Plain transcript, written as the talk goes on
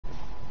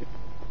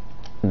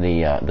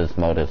this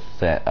modus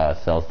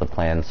sells the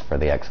plans for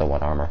the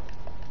X01 armor.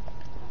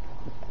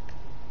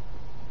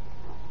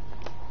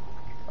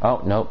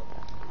 Oh, nope.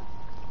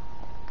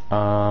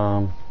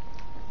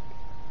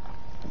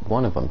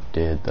 One of them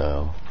did,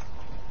 though.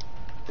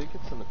 I think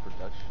it's in the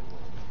production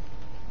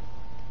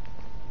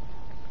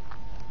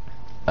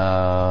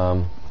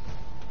one.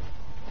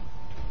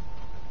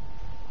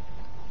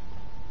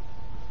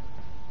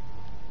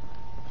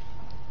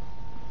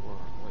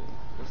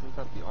 Wait, isn't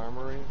that the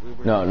armory?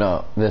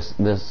 No, this,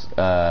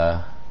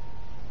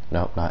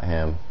 nope, not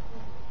him.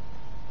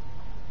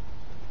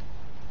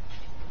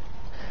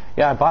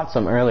 Yeah, I bought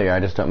some earlier, I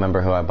just don't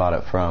remember who I bought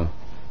it from.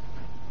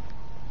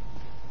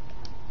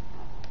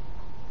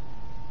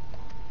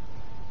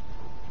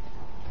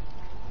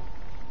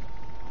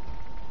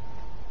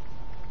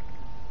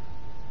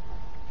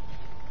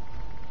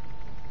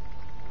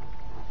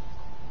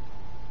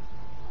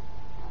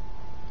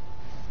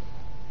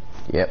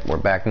 Yep, we're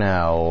back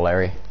now,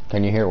 Larry.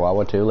 Can you hear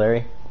Wawa too,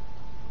 Larry?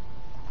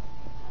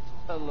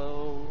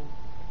 Hello.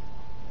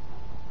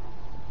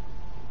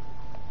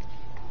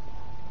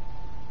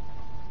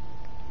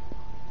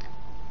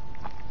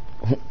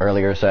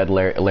 Earlier said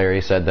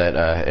Larry said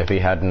that if he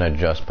hadn't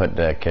just put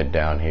the kid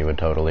down, he would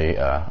totally.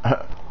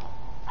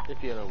 If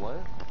he had a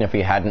what? If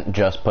he hadn't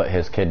just put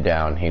his kid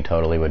down, he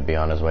totally would be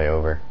on his way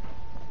over.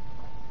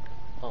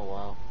 Oh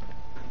wow.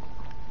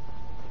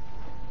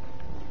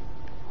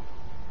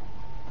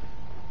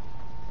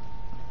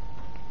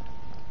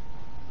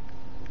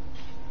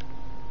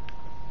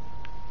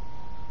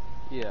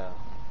 Yeah,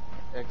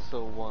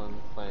 X01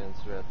 plans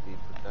are at the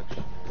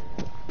production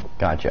area.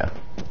 Gotcha.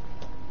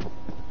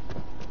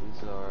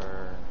 These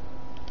are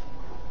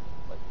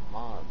like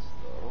mods,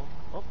 though.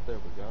 Oh, there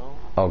we go.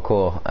 Oh,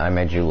 cool. I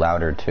made you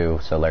louder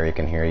too, so Larry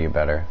can hear you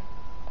better.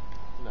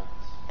 Nice.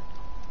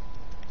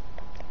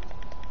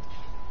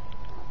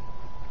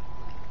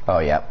 Oh,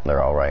 yep,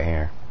 they're all right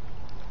here.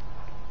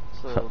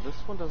 So this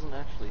one doesn't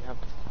actually have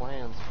the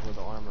plans for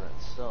the armor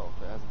itself.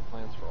 It has the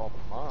plans for all the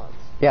mods.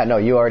 Yeah, no,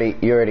 you already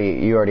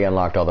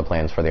unlocked all the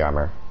plans for the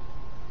armor.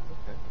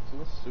 Okay, so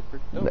this is super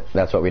dope.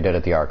 That's what we did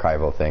at the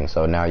archival thing.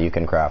 So now you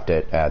can craft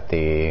it at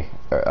the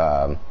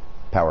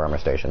power armor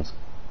stations.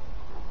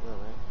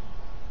 Alright.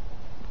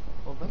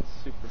 Well, that's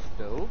super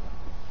dope.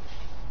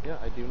 Yeah,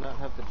 I do not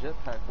have the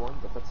jetpack one,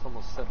 but that's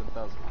almost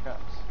 7,000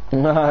 caps.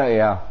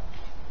 Yeah.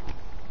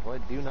 Well, I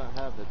do not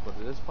have it, but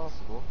it is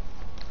possible.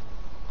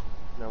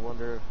 And I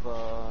wonder if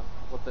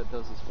what that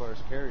does as far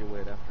as carry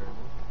weight after I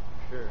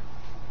Sure.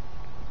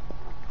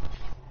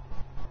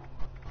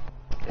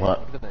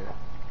 What?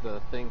 The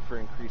thing for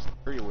increased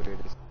carry weight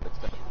is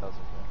 6,000 caps.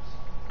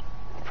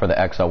 For the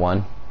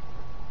X01?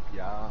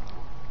 Yeah.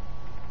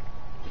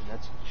 And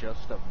that's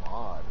just a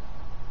mod.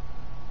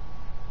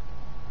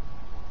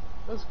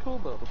 That's cool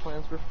though, the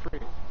plans were free.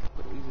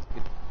 So easy to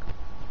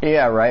get.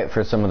 Yeah, right,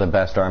 for some of the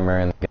best armor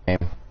in the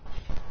game.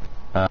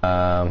 So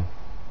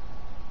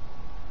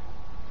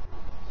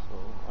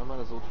I might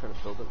as well try to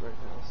build it right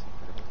now. See if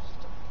I can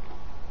just...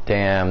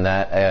 Damn,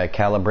 that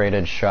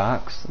calibrated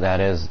shocks, that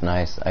is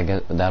nice. I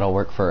guess that'll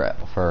work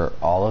for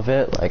all of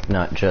it, like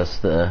not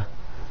just the...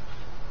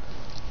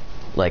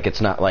 Like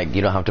it's not like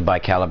you don't have to buy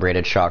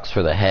calibrated shocks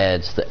for the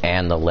heads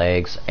and the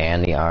legs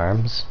and the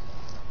arms.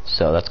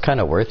 So that's kind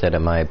of worth it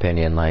in my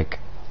opinion, like...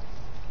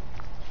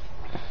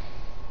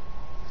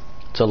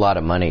 It's a lot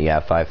of money, yeah,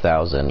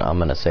 5,000. I'm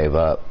gonna save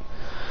up.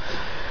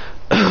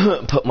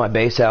 Put my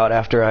base out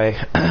after I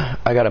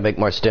gotta make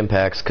more stim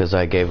packs because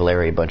I gave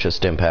Larry a bunch of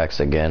stim packs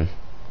again.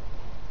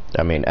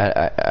 I mean,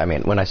 I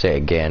mean, when I say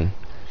again,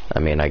 I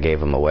mean I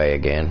gave them away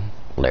again.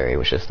 Larry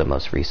was just the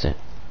most recent.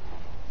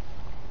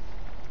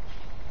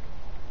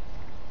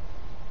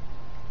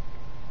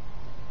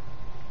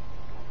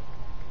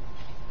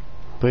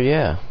 But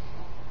yeah.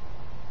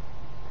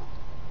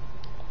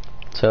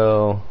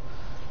 So,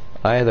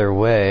 either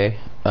way,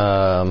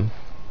 oh,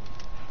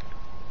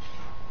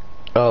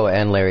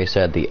 and Larry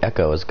said the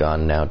echo is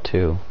gone now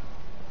too.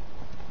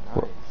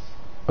 Nice.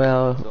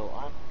 Well,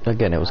 So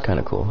again, it was kind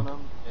of cool.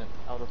 Aluminum and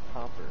out of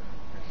copper,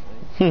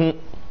 apparently.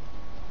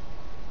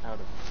 Out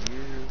of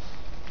gears.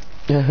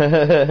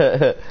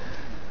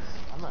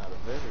 I'm out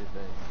of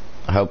everything.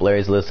 I hope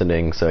Larry's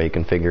listening so he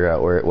can figure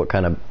out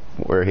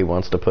where he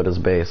wants to put his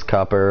base.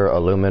 Copper,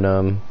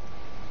 aluminum.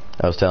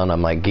 I was telling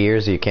him, like,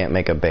 gears, you can't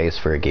make a base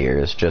for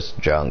gears, just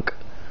junk.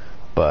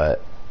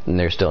 But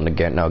there's still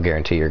no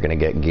guarantee you're going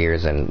to get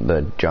gears in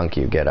the junk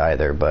you get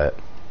either, but...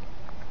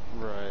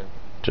 Right.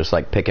 Just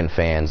like picking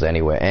fans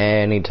anyway.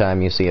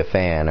 Anytime you see a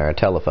fan or a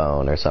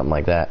telephone or something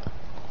like that.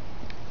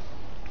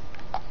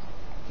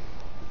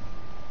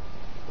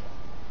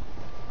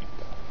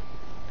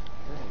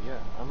 Yeah,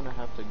 I'm going to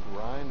have to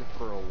grind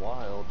for a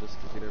while just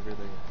to get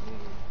everything I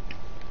need.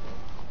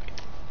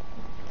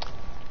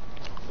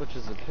 Which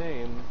is a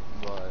pain,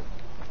 but,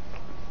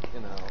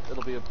 you know,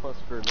 it'll be a plus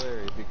for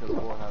Larry because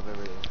we'll have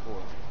everything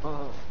for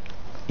him.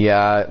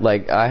 Yeah,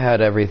 like, I had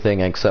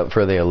everything except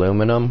for the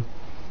aluminum.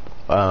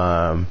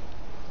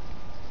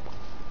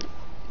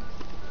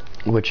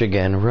 Which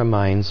again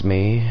reminds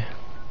me,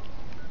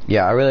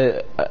 Yeah, I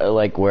really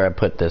like where I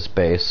put this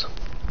base.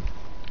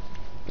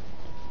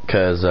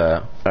 Because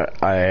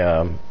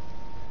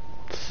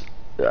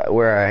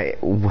where I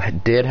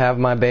did have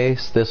my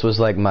base, this was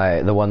like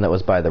the one that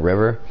was by the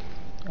river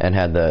and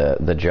had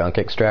the junk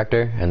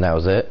extractor, and that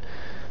was it.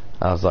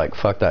 I was like,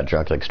 fuck that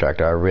junk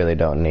extractor, I really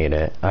don't need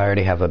it. I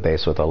already have a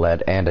base with a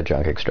lead and a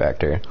junk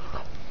extractor.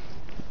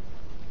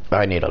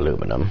 I need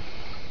aluminum.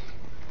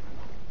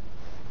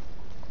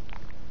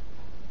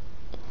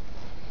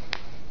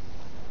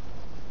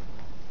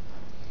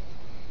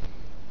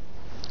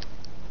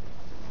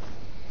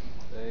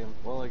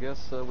 Well, I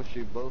guess we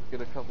should both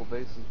get a couple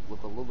bases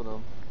with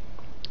aluminum,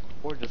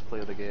 or just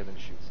play the game and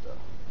shoot stuff.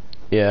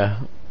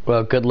 Yeah.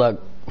 Well, good luck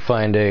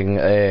finding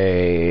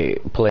a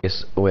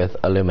place with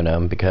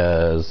aluminum,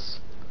 because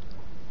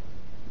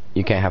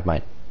you can't have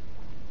mine.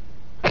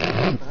 Do you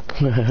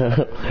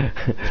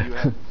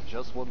have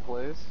just one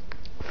place?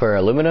 For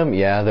aluminum,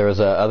 yeah. There was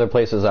other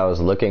places I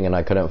was looking and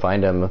I couldn't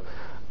find them.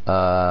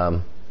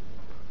 I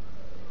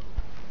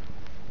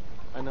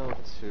know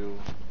two.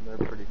 They're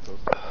pretty close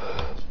to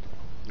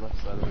the left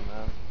side of the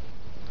map.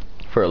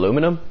 For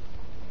aluminum?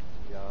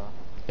 Yeah.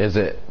 Is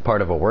it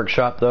part of a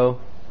workshop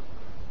though?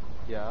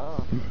 Yeah.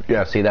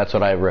 Yeah, see, that's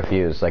what I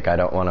refuse. Like, I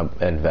don't want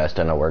to invest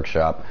in a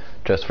workshop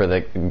just for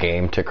the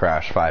game to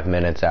crash 5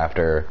 minutes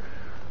after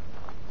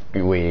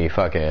we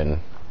fucking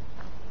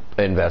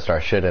invest our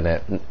shit in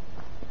it.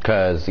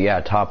 Cause yeah,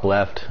 top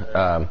left,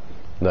 on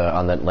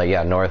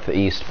the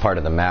northeast part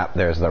of the map,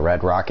 there's the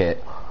Red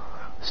Rocket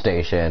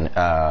station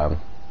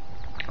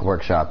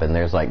workshop, and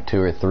there's like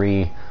 2 or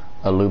 3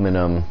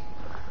 aluminum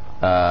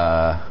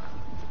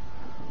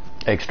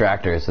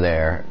extractors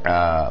there.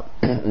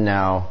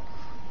 Now,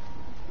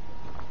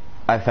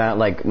 I found,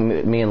 like,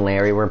 me and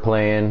Larry were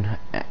playing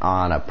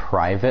on a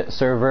private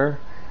server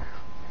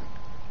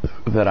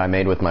that I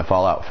made with my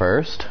Fallout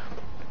first,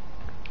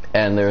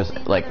 and there's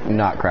like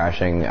not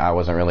crashing. I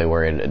wasn't really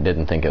worried,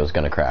 didn't think it was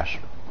going to crash.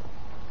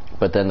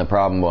 But then the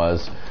problem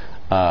was,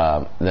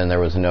 then there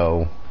was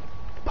no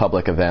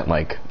public event,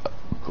 like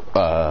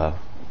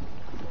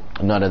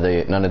none of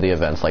the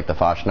events, like the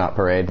Foshnot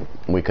parade,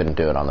 we couldn't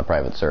do it on the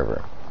private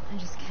server. I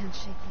just can't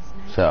shake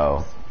these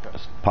So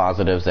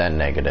positives and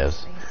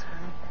negatives.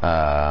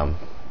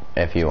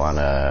 If you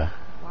wanna,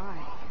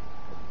 Why?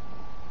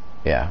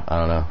 yeah, I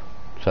don't know.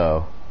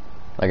 So,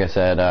 like I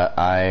said,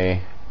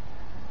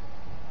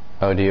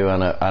 oh, do you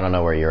wanna? I don't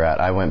know where you're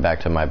at. I went back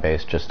to my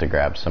base just to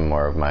grab some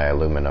more of my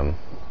aluminum.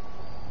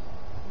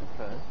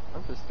 Okay.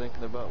 I'm just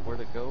thinking about where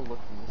to go,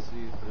 looking to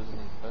see if there's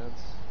any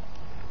vents.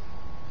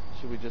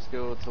 Should we just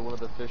go to one of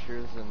the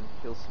fissures and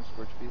kill some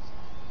scorch beasts?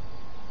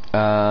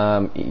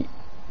 I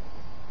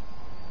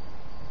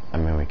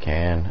mean, we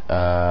can.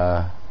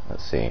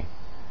 Let's see.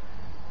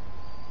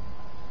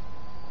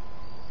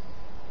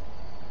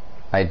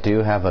 I do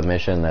have a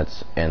mission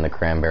that's in the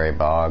Cranberry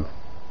Bog.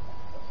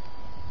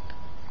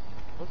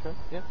 Okay,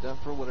 yeah, down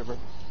for whatever. As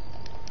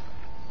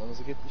long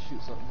as I get to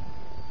shoot something.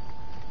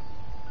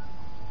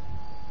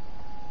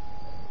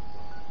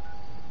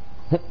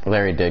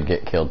 Larry did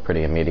get killed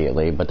pretty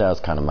immediately, but that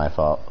was kind of my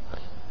fault.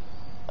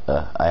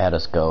 I had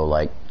us go,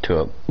 like,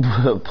 to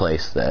a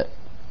place that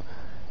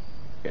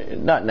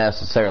not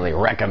necessarily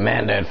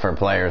recommended for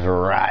players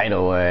right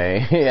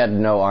away. He had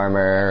no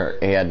armor,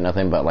 he had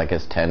nothing but like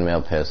his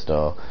 10mm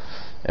pistol.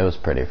 It was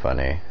pretty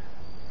funny.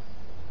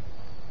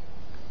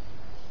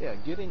 Yeah,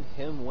 getting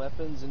him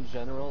weapons in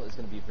general is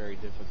going to be very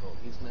difficult.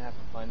 He's going to have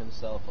to find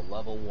himself a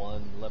level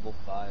 1, level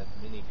 5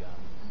 minigun,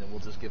 and then we'll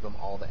just give him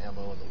all the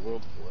ammo in the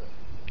world for it.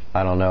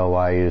 I don't know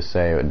why you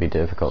say it would be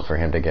difficult for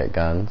him to get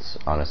guns.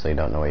 Honestly,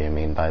 don't know what you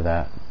mean by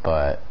that,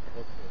 but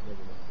Okay, never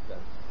mind. That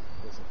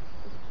isn't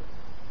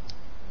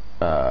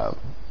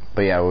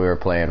but yeah, we were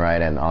playing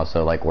right, and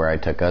also like where I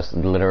took us,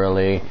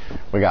 literally,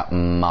 we got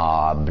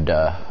mobbed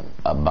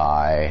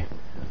by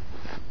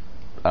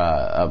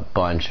a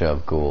bunch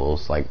of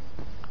ghouls, like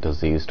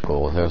diseased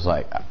ghouls. There was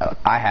like,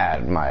 I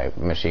had my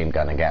machine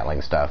gun and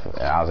Gatling stuff, and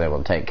I was able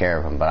to take care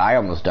of them, but I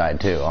almost died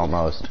too,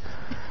 almost.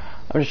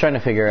 I'm just trying to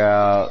figure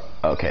out,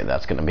 okay,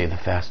 that's gonna be the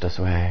fastest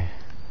way.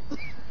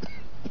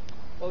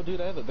 Oh,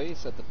 dude, I have a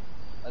base at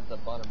the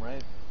bottom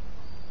right.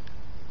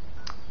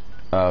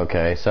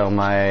 Okay, so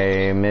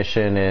my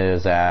mission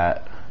is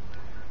at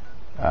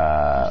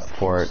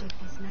Fort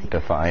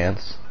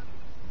Defiance.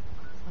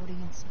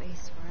 Floating in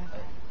space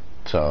forever.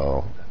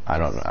 So I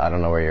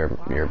don't know where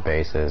your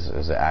base is.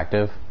 Is it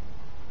active?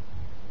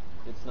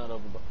 It's not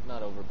over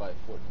by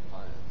Fort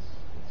Defiance.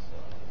 It's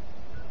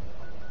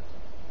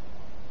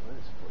where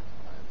is Fort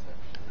Defiance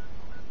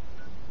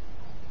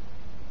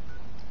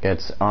actually?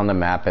 It's on the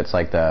map. It's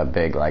like the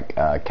big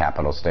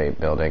Capitol State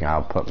building.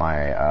 I'll put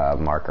my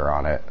marker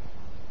on it.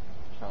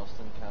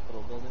 Charleston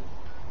Capitol Building?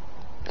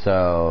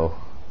 So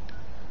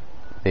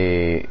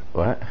the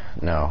what?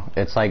 No,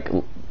 it's like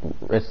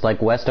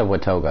west of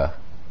Watoga.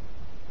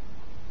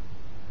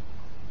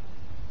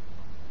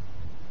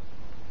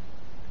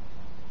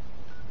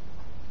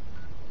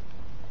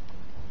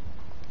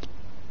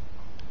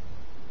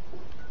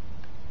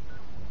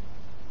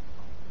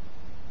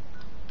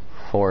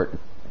 Fort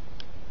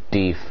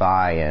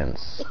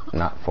Defiance,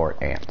 not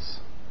Fort Ants.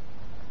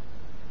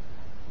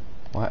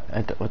 What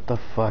the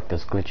fuck,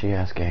 this glitchy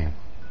ass game?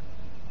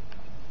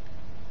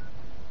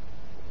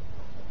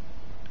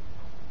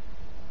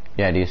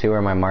 Yeah, do you see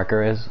where my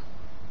marker is?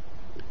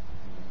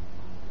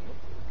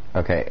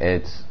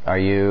 Okay, are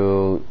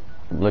you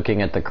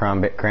looking at the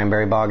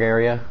cranberry bog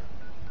area?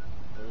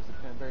 Where's the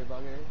cranberry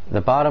bog area?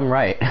 The bottom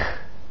right.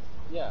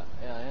 Yeah,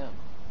 I am.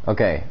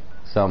 Okay,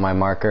 so my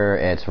marker,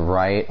 it's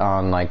right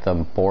on like the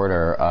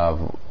border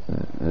of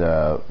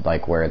the,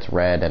 like where it's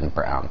red and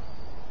brown.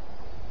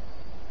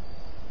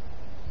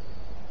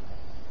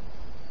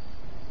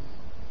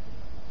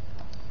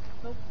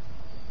 Nope.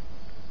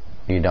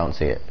 You don't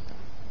see it?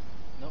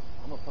 Nope.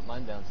 I'm gonna put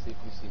mine down, see if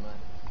you see mine.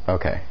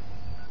 Okay.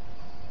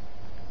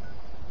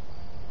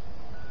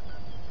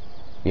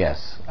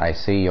 Yes, I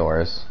see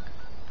yours.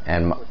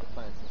 And Fort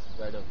Defiance is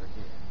right over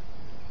here.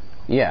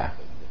 yeah.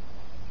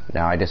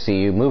 Now I just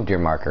see you moved your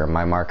marker.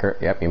 My marker,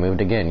 yep, you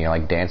moved again. You're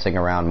like dancing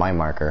around my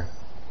marker.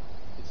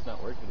 It's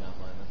not working on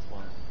mine, that's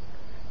why.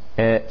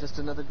 Just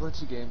another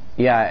glitchy game.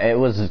 Yeah, it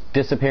was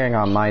disappearing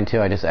on mine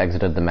too. I just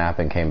exited the map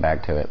and came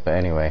back to it. But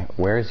anyway,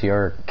 where's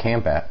your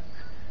camp at?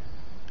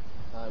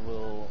 I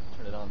will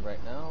turn it on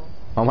right now.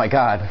 Oh my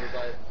god.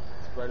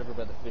 It's right over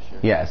by the fissure.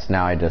 Yes,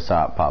 now I just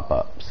saw it pop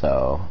up,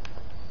 so...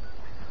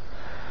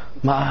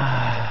 I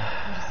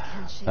just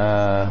can't shake these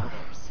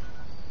nightmares.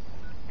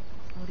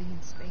 Floating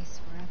in space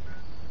forever.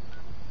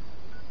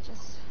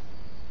 Just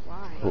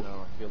why? I don't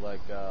know, I feel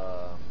like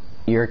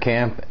Your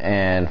camp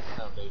and...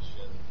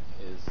 Foundation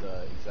is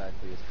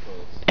exactly as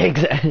close.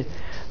 Exactly.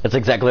 That's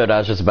exactly what I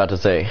was just about to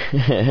say.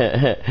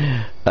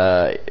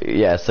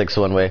 Yeah, 6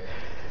 one way.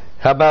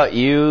 How about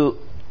you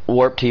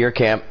warp to your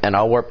camp and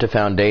I'll warp to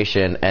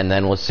Foundation, and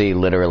then we'll see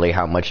literally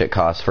how much it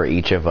costs for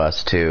each of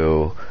us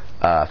to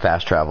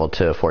fast travel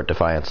to Fort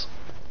Defiance.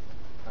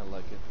 I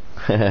like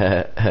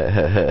it.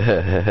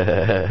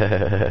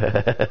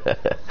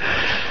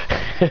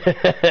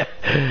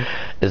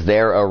 Is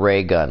there a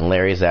ray gun?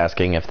 Larry's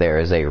asking if there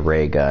is a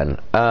ray gun.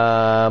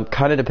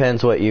 Kind of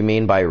depends what you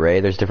mean by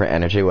ray. There's different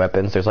energy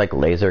weapons. There's like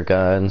laser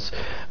guns,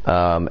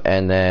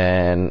 and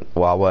then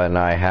Wawa and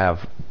I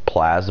have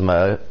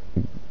plasma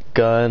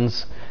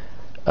guns.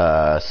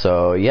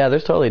 So yeah,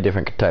 there's totally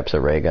different types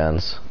of ray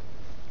guns.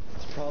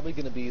 It's probably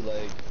gonna be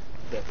like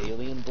the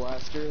alien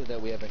blaster that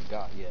we haven't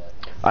got yet.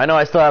 I know,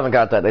 I still haven't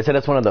got that. They said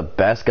it's one of the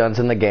best guns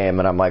in the game,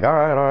 and I'm like,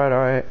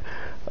 alright.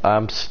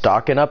 I'm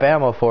stocking up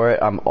ammo for it.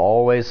 I'm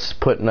always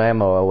putting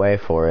ammo away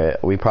for it.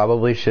 We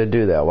probably should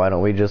do that. Why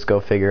don't we just go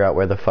figure out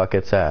where the fuck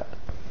it's at?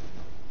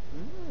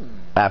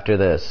 After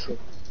this.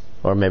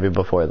 Or maybe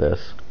before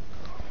this.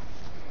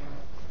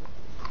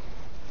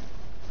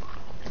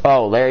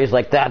 Oh, Larry's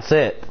like, that's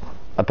it.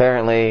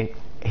 Apparently,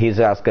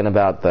 he's asking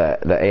about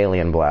the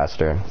alien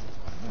blaster.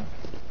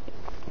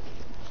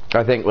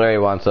 I think Larry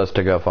wants us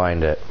to go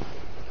find it.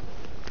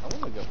 I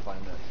want to go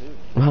find that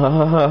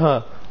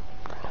too.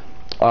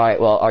 Alright,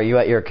 well, are you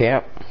at your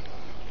camp?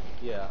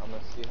 Yeah, I'm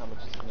gonna see how much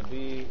it's gonna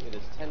be. It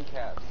is 10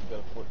 caps to go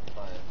to Fort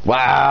Defiance.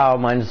 Wow,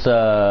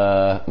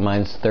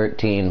 mine's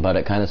 13, but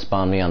it kind of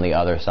spawned me on the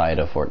other side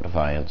of Fort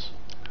Defiance.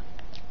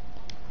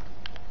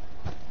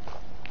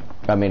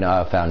 I mean,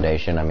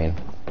 Foundation, I mean.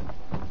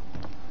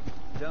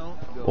 Don't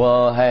go.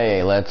 Well,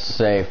 hey, let's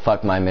say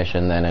fuck my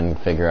mission then and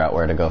figure out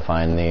where to go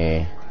find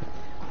the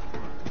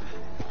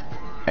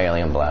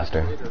alien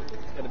blaster. It's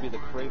gotta be the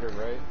crater,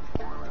 right?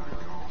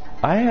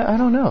 I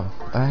don't know.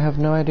 I have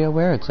no idea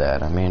where it's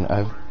at. I mean,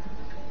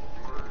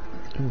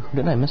 Who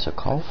did I miss a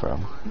call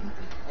from?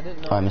 I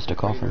didn't know I missed a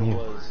call from you. It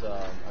was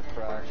a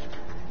crashed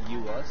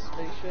U.S.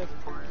 spaceship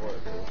or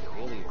if it was an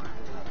alien.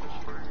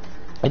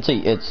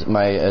 It's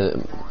my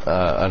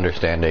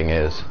understanding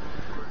is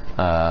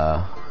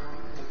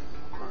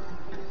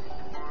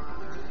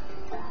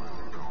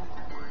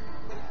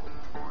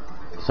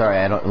sorry,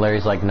 I don't.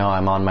 Larry's like, no,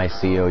 I'm on my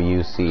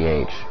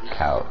COUCH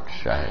couch.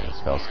 It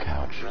spells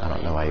couch. I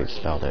don't know why you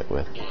spelled it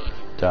with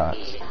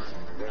dots.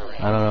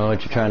 I don't know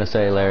what you're trying to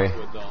say, Larry.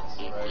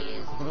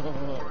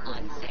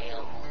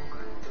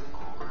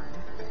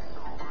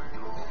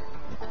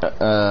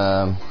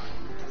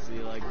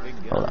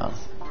 Hold on.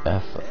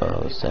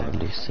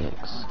 FO76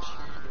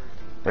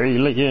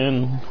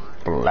 Alien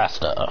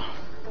Blaster.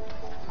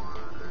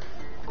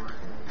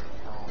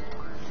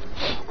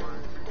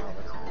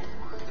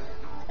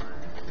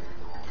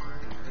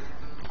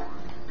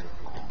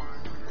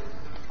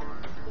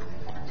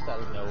 Just out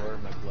of nowhere,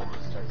 my blood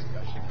just starts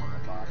gushing from my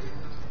body.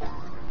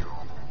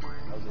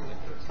 That was an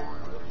interesting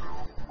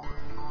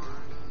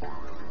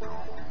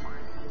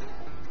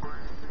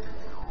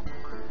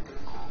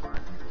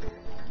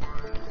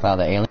Wow,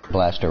 the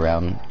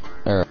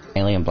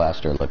alien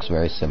blaster looks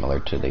very similar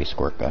to the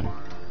squirt gun.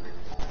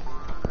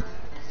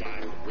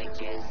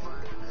 Sandwiches,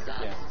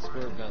 subs, Yeah,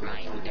 squirt gun.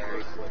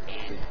 grinders,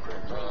 and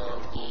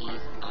cookies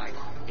aren't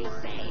the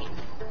same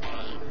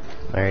thing.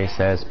 Larry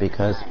says,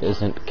 because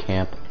isn't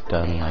camp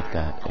done like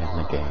that in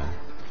the game?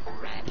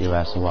 You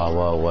asked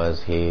Wawa,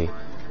 was he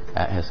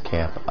at his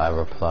camp? I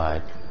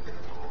replied,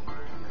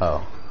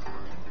 oh.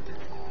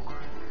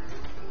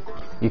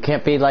 You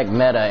can't be like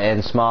meta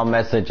in small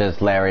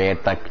messages, Larry.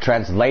 The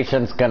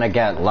translation's gonna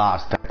get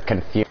lost.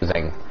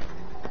 Confusing.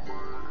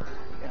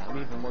 Yeah, I'm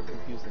even more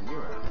confused than you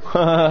are. So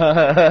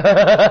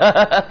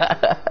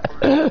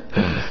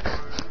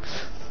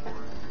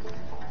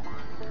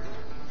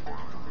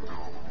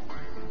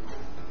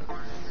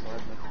I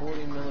have my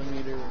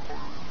 40mm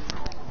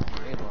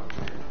grenade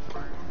launcher.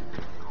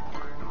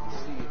 Let's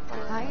see if I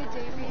Hiya,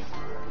 David.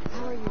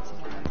 How are you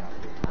today?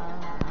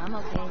 I'm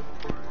okay.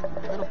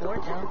 A little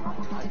bored though.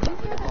 Did you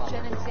hear that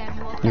Jen and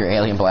Samuel? Your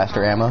alien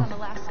blaster ammo? On the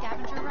last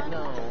scavenger run?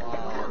 No,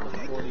 the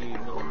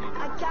 40mm.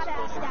 I gotta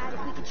ask Dad if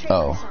we could trade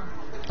Oh. some.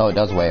 Oh, it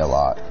does weigh a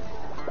lot.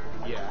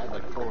 Yeah, I had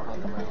like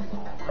 400 rounds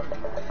on that.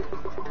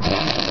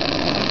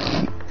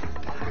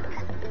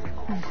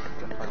 I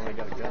finally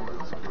got a gun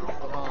that's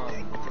put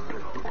on.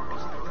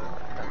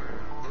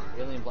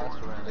 Alien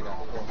blaster round, I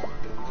got 400.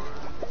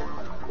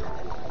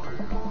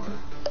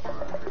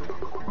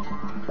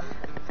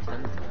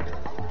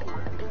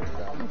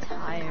 I'm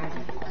tired.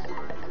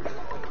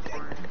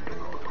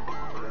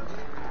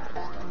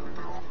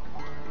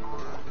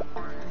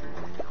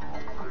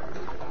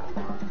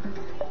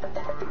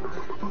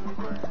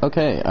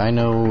 Okay, I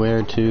know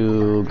where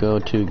to go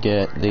to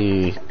get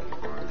the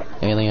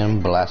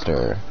alien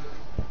blaster.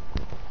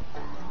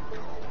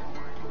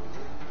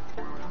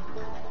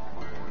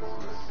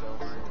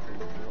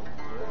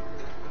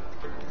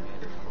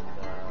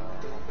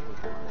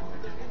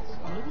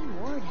 Maybe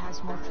Ward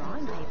has more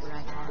drawing paper,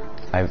 I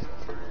thought.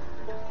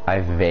 I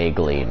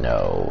vaguely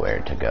know where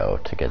to go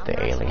to get the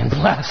alien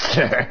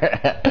blaster.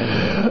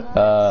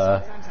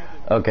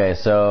 Okay,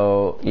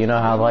 so you know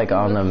how like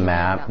on the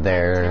map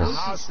there's...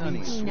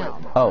 No.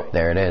 Oh,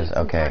 there it is.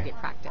 Okay. Target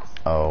practice.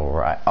 Oh,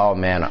 right. Oh,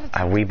 man.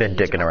 We've been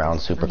dicking around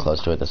super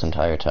close to it this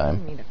entire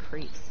time. Need a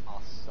crease.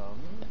 Awesome.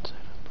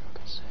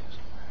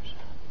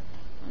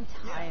 I'm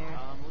tired.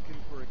 I'm looking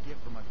for a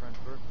gift for my friend's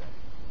birthday.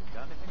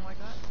 Got anything like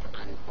that?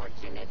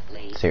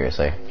 Unfortunately,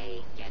 Seriously.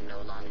 they can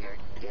no longer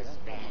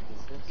dispense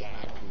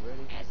death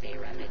as a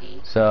remedy.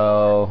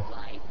 So,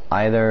 Life.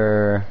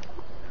 either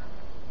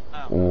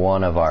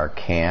one of our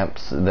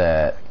camps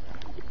that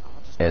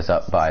is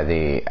up by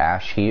the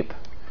ash heap,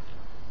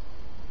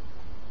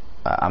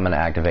 I'm going to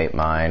activate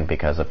mine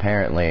because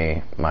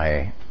apparently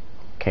my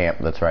camp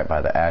that's right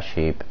by the ash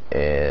heap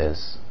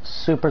is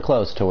super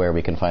close to where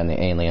we can find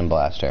the alien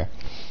blaster.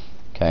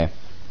 Okay.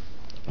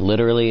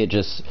 Literally, it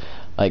just,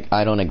 like,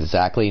 I don't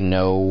exactly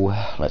know.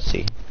 Let's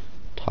see.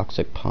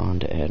 Toxic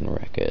pond and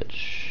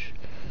wreckage.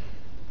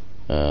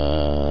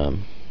 Oh.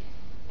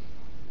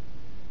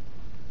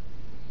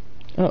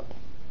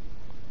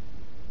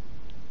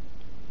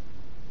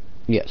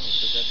 Yes,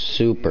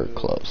 super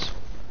close.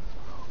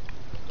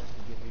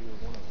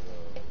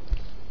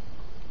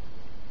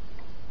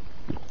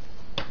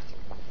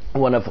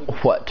 One of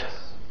what?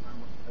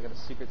 I got a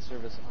Secret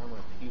Service armor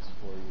piece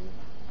for you.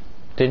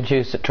 Didn't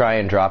you try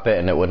and drop it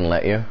and it wouldn't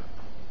let you?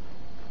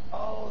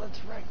 Oh, that's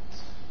right.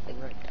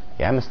 Right.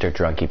 Yeah, Mr.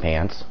 Drunky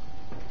Pants.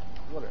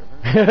 Whatever.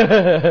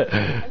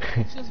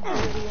 I just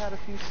barely had a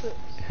few sips.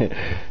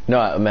 No,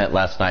 I meant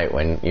last night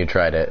when you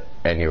tried it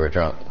and you were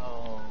drunk.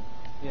 Oh,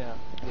 yeah.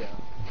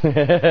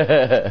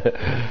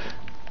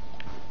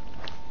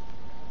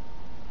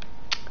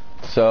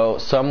 So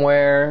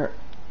somewhere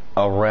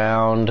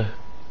around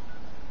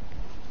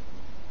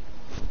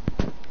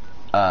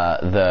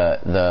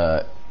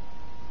the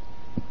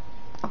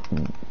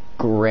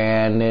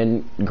Graninger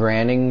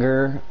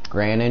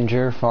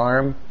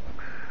farm.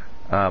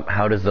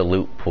 How does the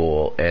loot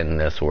pool in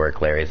this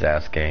work? Larry's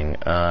asking.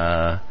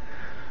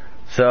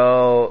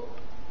 So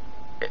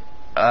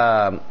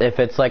if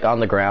it's like on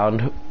the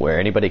ground where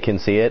anybody can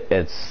see it,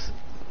 it's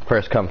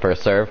first come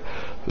first serve.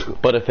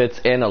 But if it's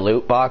in a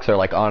loot box or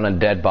like on a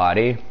dead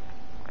body,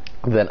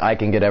 then I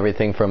can get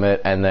everything from it,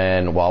 and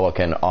then Wawa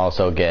can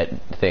also get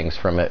things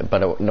from it,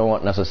 but it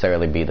won't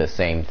necessarily be the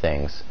same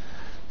things.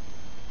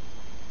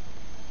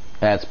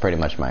 That's pretty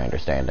much my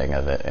understanding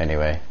of it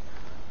anyway.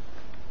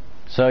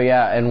 So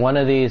yeah, and one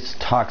of these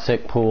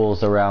toxic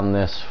pools around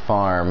this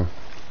farm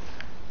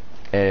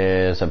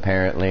is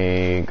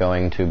apparently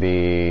going to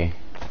be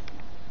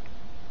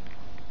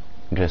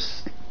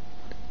just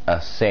a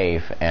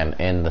safe, and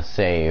in the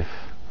safe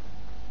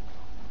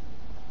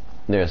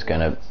there's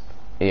gonna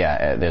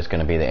there's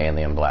gonna be the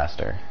alien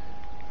blaster.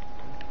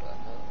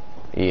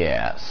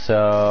 Yeah,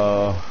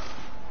 so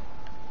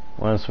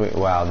once we,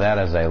 wow, that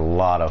is a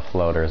lot of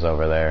floaters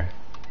over there.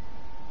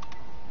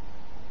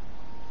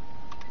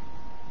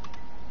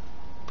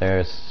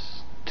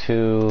 There's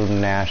 2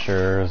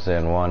 Nashers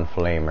and 1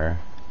 Flamer.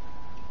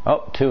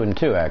 Oh, 2 and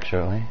 2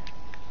 actually.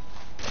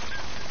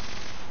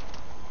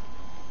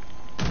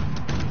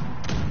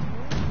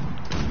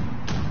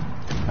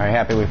 Alright,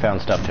 happy we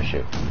found stuff to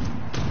shoot.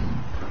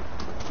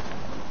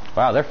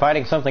 Wow, they're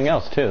fighting something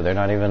else too. They're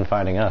not even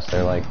fighting us.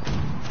 They're like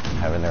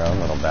having their own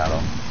little battle.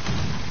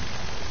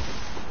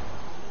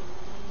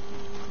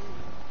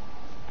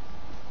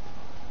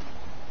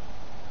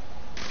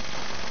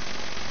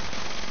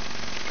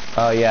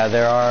 Oh yeah,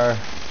 there are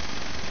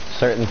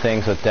certain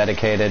things with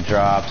dedicated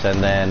drops,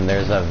 and then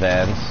there's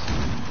events.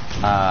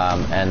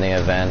 and the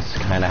events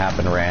kind of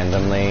happen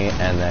randomly,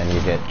 and then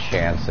you get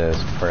chances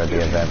for the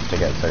events to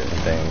get certain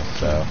things.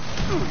 So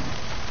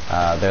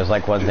there's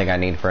like one thing I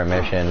need for a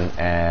mission,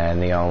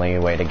 and the only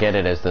way to get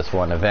it is this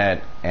one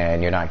event,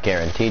 and you're not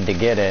guaranteed to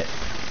get it.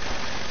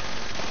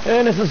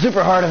 And it's a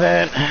super hard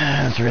event.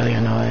 It's really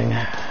annoying.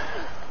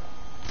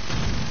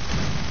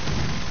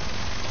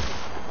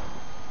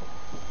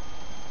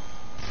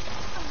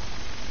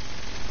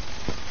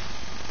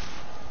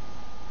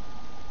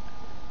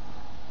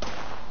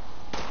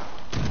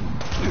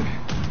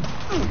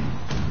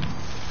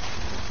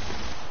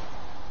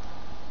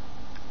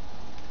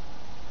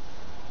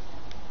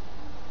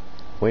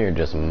 We are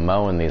just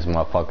mowing these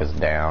motherfuckers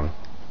down.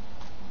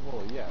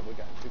 Well, yeah, we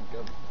got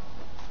good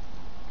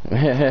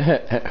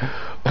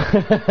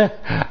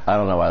I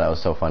don't know why that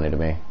was so funny to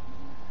me.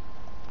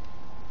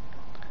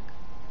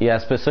 Yeah,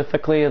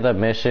 specifically the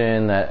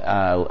mission that,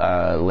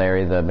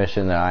 Larry, the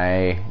mission that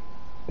I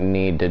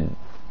need to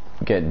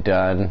get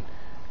done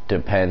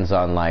depends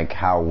on like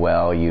how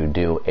well you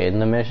do in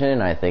the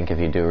mission. I think if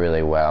you do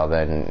really well,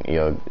 then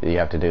you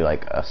have to do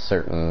like a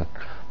certain...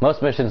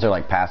 Most missions are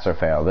like pass or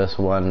fail. This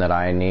one that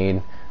I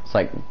need, it's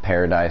like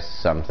Paradise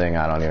something,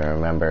 I don't even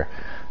remember.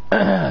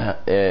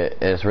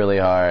 It's really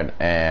hard,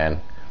 and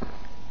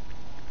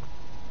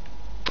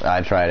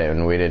I tried it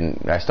and we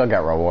didn't... I still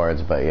got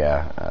rewards, but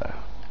yeah.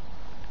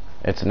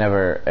 I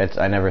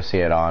never see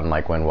it on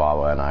like when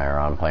Wawa and I are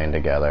on playing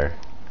together.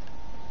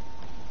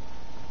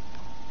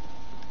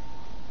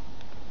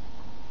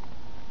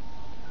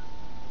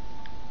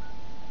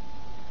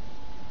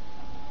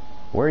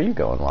 Where are you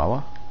going,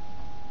 Wawa?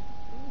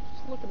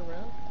 Just looking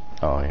around.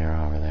 Oh, you're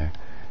over there.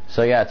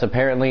 So yeah, it's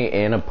apparently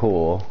in a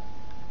pool,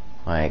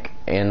 like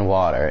in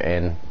water,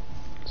 in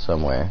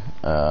somewhere,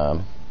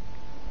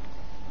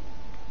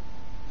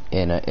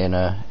 in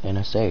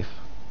a safe.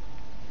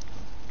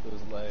 It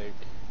was like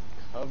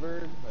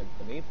covered, like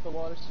beneath the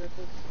water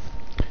surface.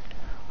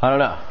 I don't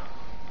know.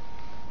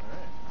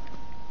 Alright.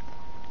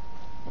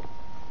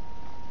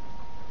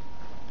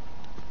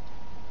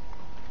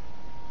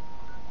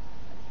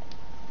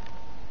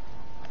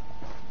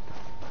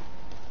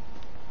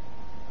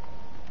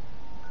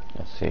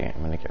 Let's see.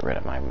 I'm gonna get rid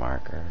of my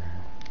marker.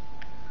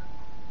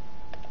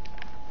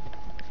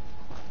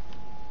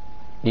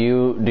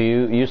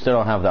 You still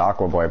don't have the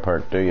Aqua Boy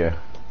perk, do you?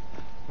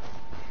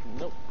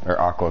 Nope. Or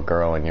Aqua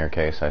Girl in your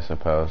case, I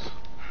suppose.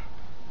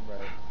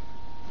 Right.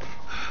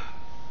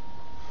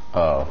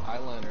 Oh.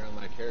 Eyeliner on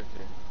my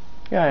character.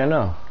 Yeah, I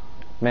know.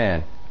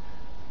 Man.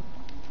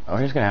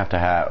 We're just gonna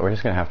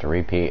have to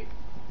repeat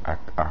our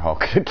whole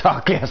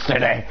talk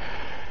yesterday.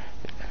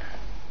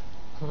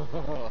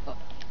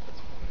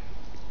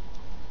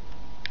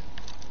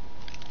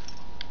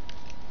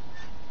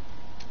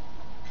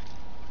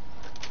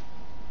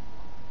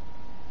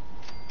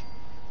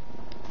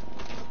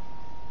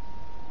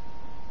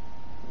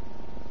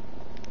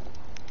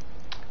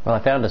 Well,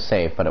 I found a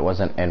safe, but it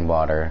wasn't in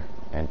water.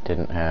 It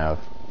didn't have...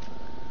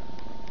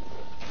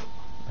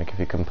 Like, if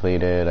you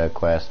completed a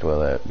quest,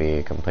 will it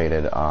be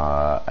completed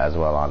as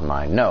well on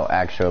mine? No,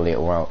 actually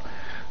it won't.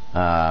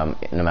 No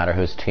matter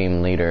who's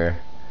team leader,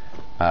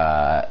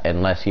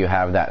 unless you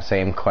have that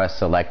same quest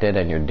selected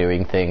and you're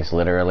doing things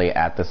literally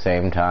at the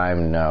same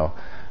time, no.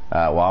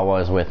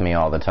 Wawa is with me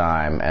all the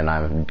time, and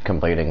I'm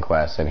completing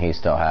quests, and he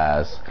still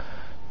has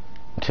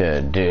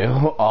to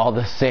do all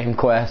the same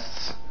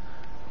quests.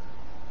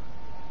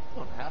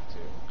 You don't have to.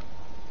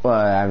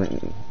 Well,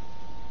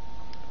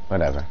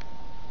 whatever.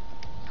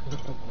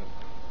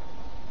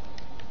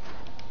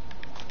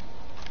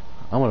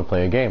 I'm gonna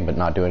play a game, but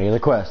not do any of the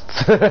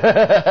quests.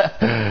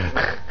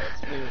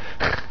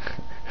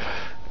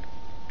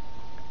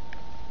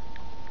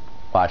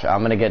 Watch,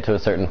 I'm gonna get to a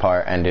certain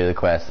part and do the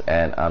quest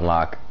and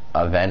unlock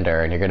a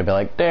vendor, and you're gonna be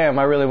like, damn,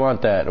 I really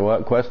want that.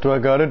 What quest do I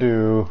gotta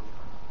do?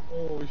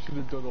 Oh, I should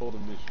have done all the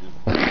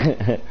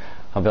missions.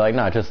 I'll be like,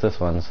 no, just this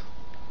one's.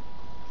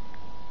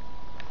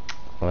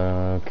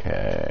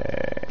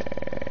 Okay.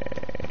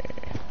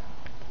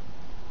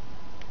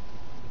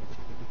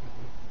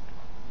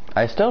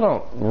 I still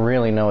don't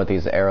really know what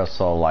these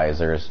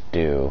aerosolizers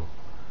do.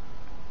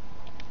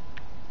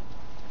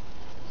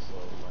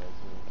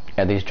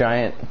 Yeah, these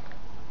giant...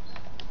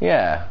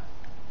 Yeah.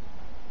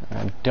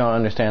 I don't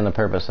understand the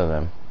purpose of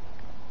them.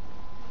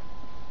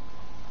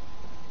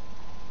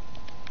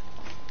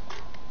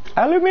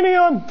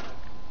 Aluminium!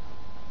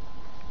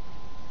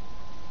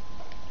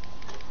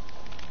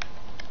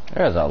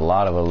 There's a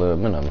lot of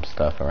aluminum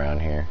stuff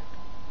around here.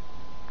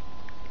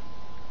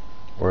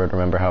 Word,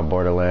 remember how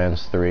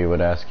Borderlands 3 would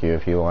ask you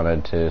if you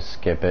wanted to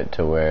skip it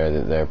to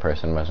where their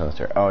person must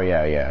understand? Oh,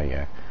 yeah.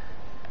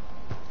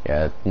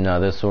 Yeah,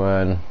 no, this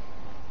one...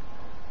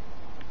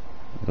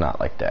 Not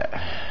like that.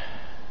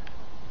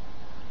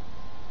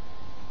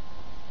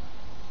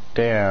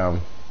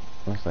 Damn.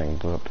 This thing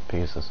blew up to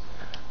pieces.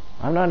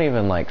 I'm not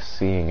even, like,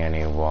 seeing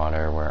any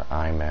water where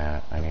I'm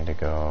at. I need to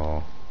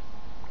go...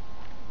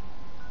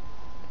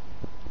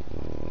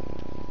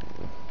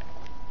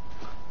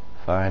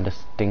 Find a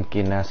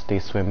stinky nasty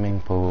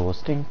swimming pool,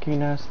 stinky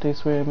nasty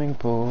swimming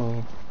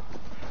pool.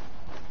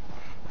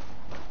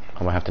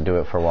 I'm gonna have to do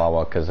it for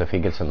Wawa, because if he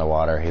gets in the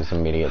water, he's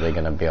immediately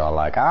gonna be all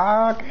like,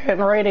 ah,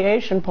 getting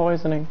radiation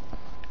poisoning.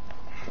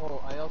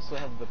 Well, I also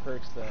have the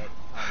perks that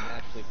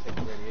naturally take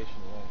the radiation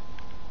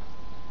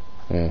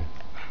away. Hmm.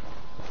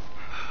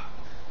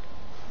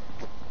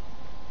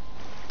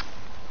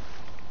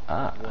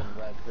 1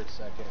 rad per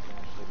second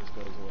naturally just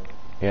goes away.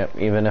 Yep,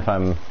 even if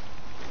I'm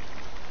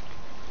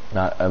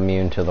not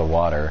immune to the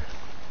water.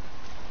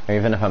 Or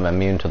even if I'm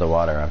immune to the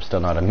water, I'm still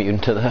not immune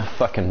to the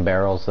fucking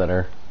barrels that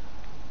are...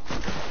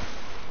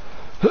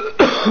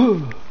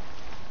 Do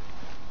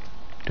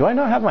I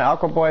not have my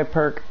Aqua Boy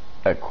perk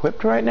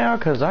equipped right now?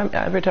 Because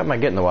every time I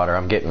get in the water,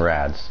 I'm getting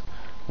rads.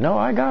 No,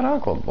 I got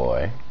Aqua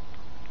Boy.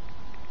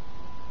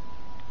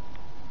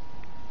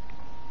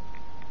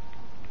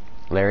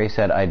 Larry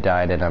said I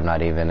died and I'm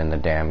not even in the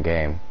damn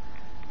game.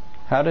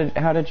 How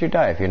did you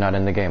die if you're not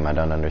in the game? I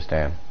don't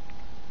understand.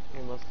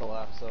 You must have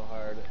laughed so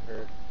hard it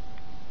hurt.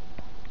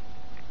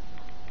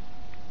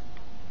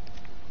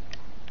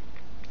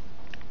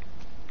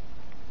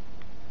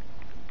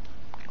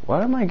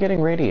 What am I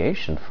getting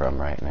radiation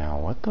from right now?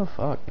 What the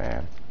fuck,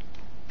 man?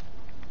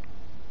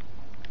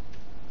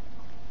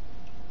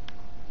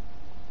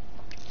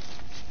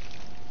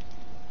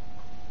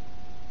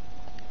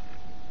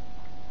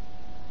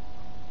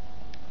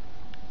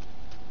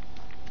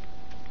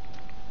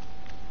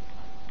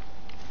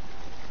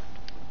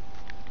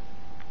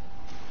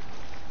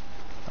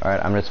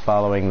 Alright, I'm just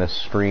following the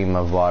stream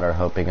of water,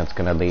 hoping it's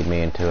gonna lead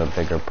me into a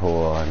bigger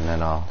pool, and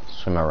then I'll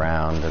swim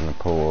around in the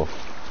pool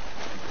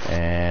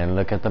and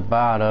look at the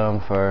bottom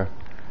for...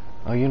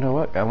 Oh, you know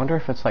what? I wonder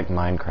if it's like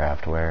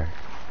Minecraft, where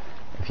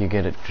if you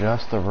get it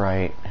just the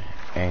right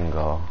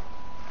angle,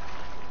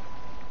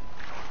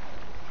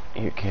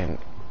 you can...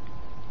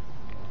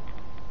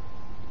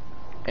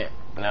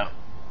 No,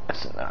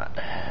 it's not.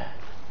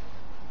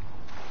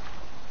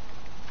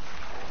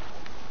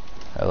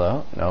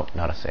 Hello? Nope,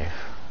 not a safe.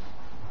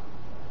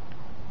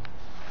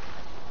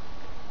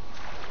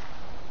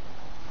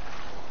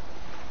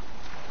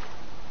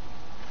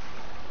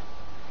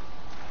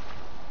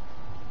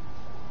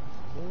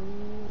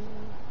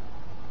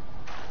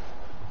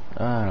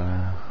 I don't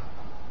know.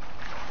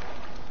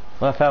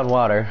 Well, I found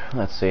water.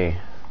 Let's see.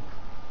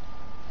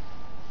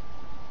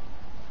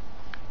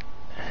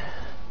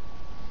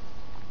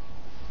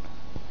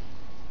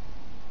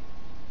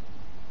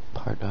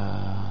 Part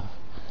of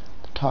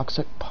the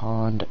Toxic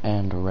Pond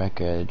and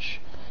Wreckage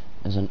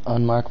is an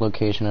unmarked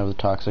location of the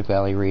Toxic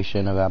Valley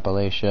region of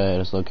Appalachia.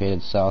 It is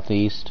located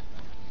southeast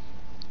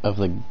of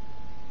the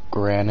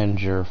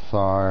Graninger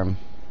Farm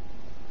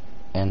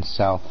and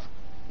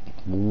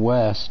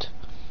southwest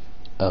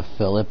of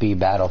Philippi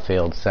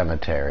Battlefield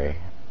Cemetery.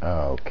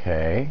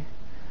 Okay.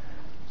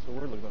 So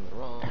we're looking on the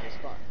wrong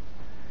spot.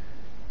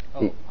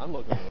 Oh, I'm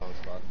looking on the wrong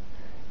spot.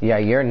 Yeah,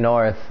 you're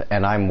north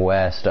and I'm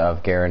west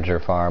of Garinger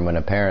Farm, and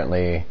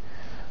apparently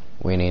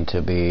we need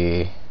to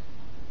be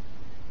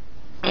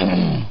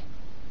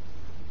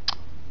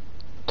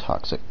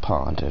Toxic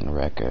Pond and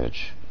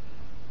Wreckage.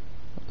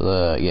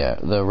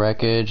 The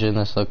wreckage in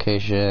this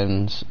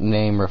location's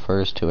name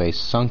refers to a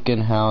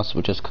sunken house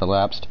which has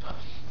collapsed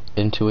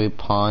into a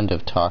pond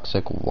of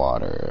toxic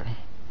water.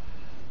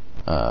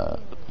 Okay.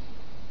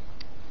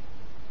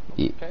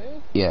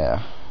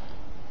 Yeah.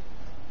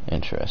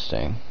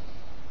 Interesting.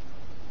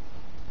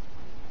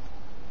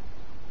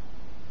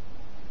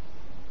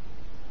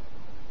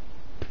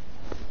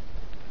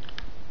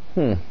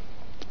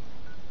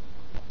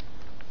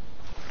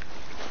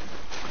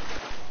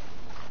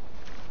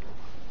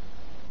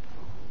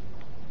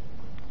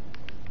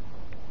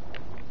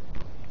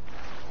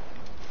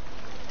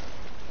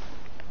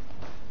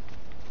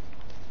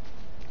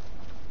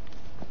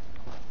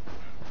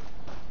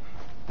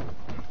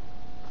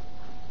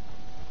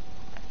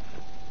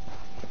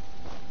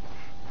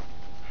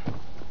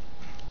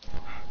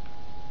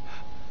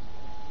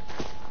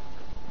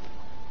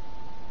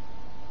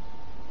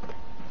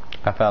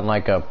 I found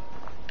like a...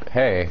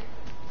 Hey.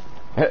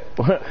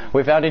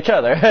 We found each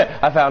other.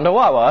 I found a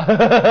Wawa.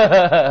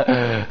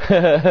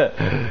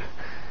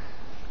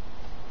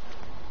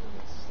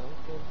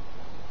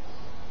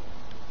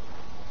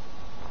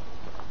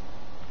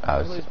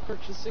 Everybody's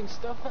purchasing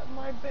stuff at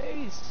my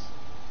base.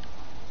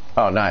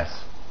 Oh, nice.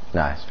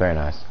 Nice. Very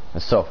nice.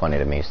 It's so funny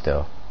to me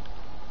still.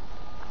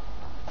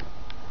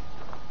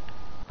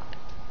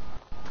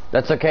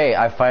 That's okay.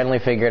 I finally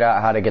figured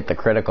out how to get the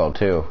critical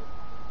too.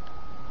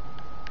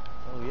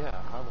 Oh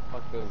yeah, how the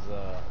fuck does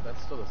that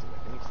still doesn't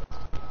make any sense to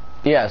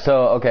me. Yeah,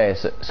 so okay,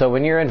 so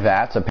when you're in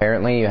VATS,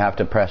 apparently you have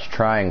to press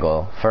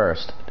triangle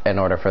first in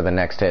order for the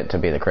next hit to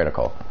be the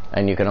critical.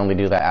 And you can only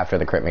do that after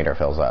the crit meter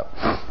fills up.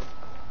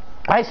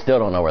 I still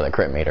don't know where the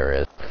crit meter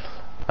is.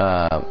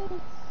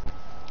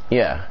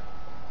 Yeah.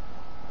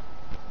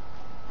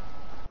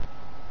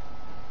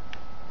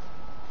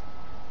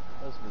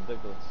 That's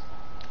ridiculous.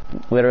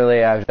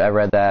 Literally, I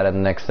read that, and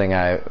the next thing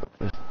I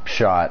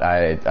shot,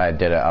 I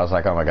did it. I was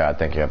like, oh my god,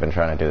 thank you. I've been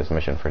trying to do this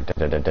mission for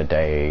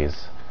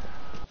days.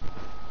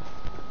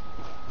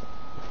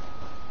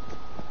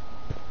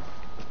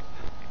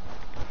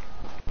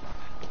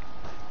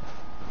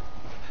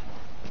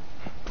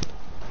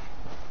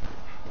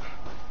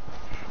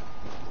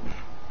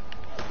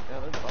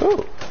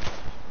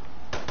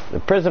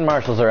 prison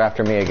marshals are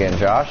after me again,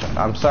 Josh.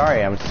 I'm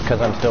sorry, because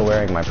I'm still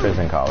wearing my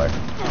prison collar.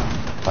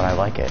 But I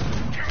like it.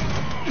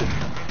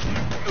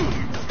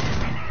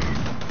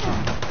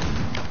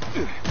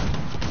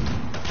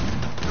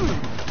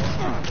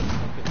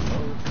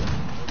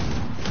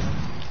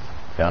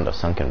 Found a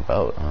sunken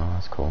boat. Oh,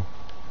 that's cool.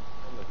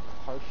 And a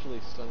partially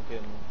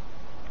sunken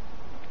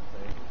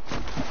thing.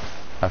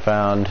 I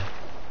found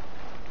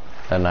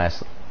a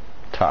nice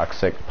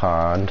toxic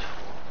pond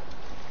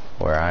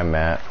where I'm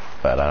at,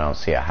 but I don't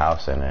see a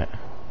house in it.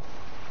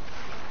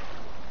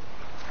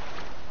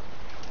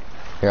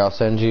 Here, I'll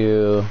send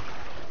you...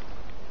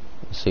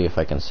 see if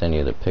I can send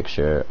you the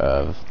picture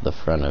of the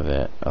front of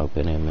it.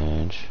 Open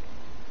image.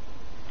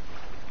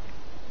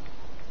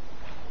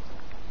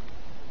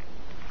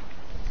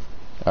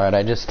 Alright,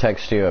 I just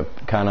text you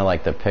kind of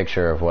like the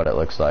picture of what it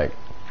looks like,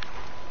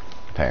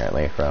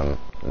 apparently, from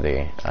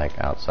the, like,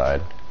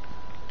 outside.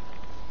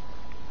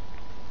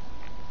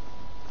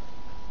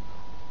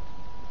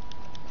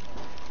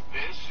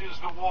 This is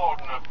the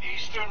warden of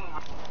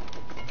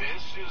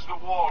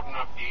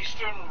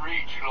Eastern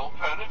Regional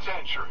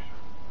Penitentiary.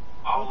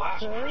 Our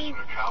last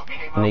prisoner count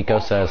came Nico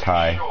up says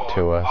hi short.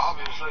 to us.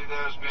 Obviously,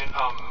 there's been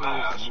a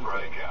mass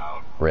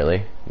breakout.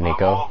 Really?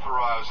 Nico? I'm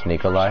authorizing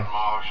Nikolai? prison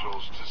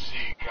marshals to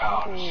seek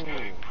out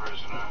escaped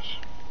prisoners.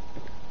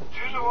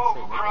 Due to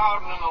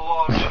overcrowding and the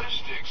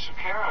logistics of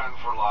caring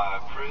for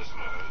live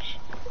prisoners.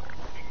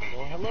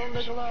 Well, hello,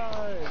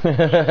 Nikolai.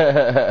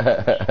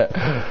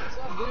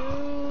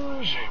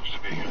 Seems to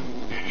be an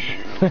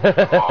issue.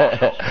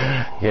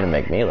 You're gonna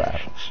make me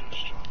laugh.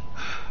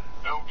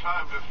 No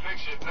time to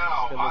fix it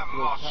now. I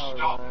must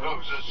stop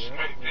those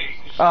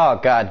escapees. Oh,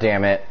 god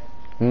damn it.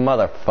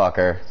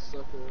 Motherfucker.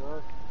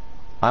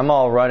 I'm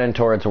all running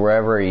towards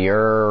wherever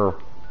your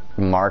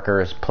marker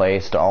is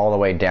placed, all the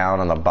way down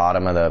on the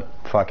bottom of the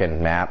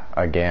fucking map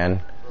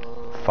again.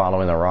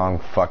 Following the wrong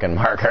fucking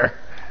marker.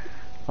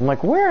 I'm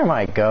like, where am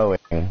I going?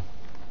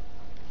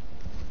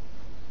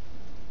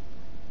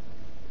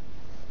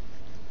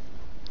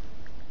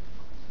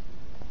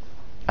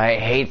 I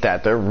hate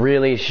that. There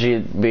really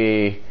should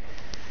be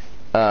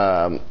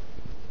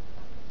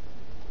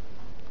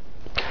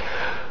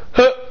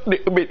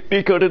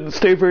Nico didn't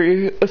stay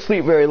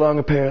asleep very long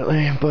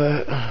apparently,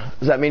 but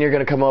does that mean you're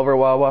gonna come over,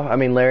 Wawa? I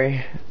mean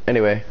Larry?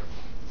 Anyway.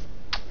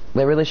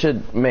 They really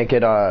should make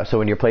it so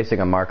when you're placing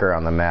a marker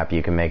on the map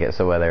you can make it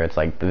so whether it's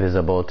like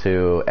visible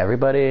to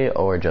everybody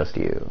or just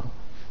you.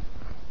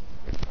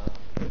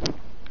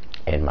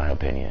 In my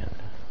opinion.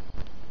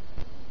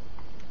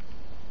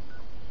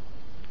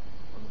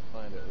 I'm gonna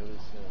find it really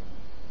soon.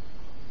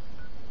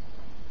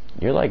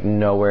 You're like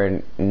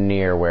nowhere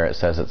near where it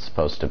says it's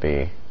supposed to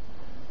be.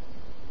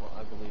 Well,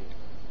 I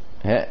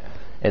believe.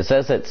 It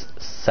says it's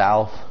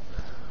south.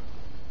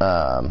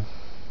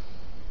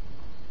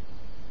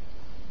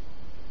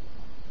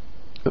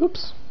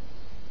 Oops.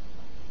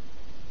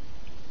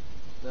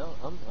 No,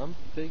 I'm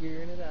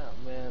figuring it out,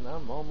 man.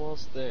 I'm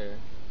almost there.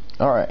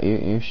 All right,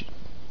 you should.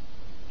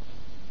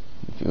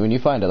 When you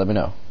find it, let me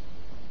know.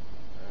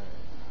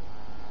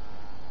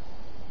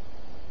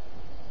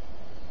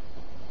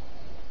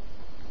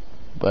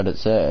 But it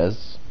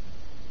says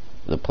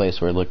the place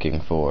we're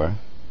looking for.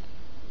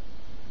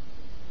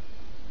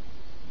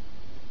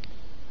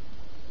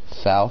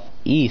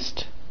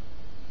 Southeast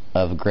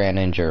of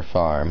Graninger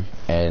Farm,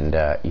 and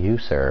you,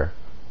 sir,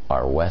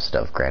 are west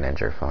of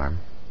Graninger Farm.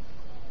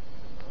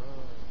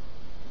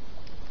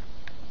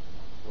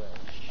 Well,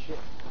 shit.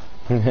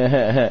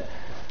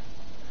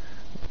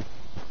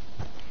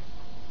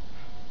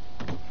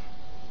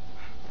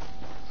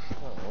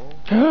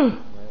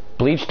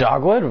 Bleached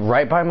dogwood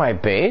right by my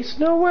base?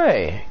 No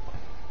way.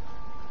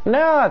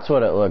 Now that's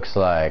what it looks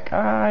like.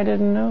 I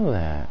didn't know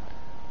that.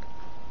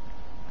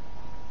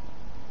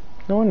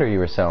 No wonder you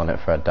were selling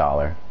it for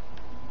 $1.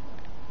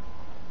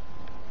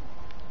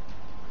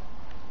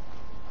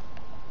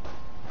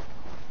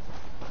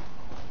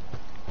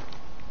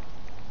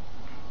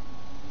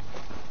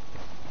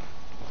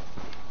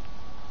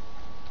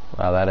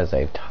 Wow, that is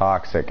a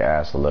toxic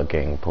ass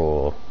looking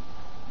pool.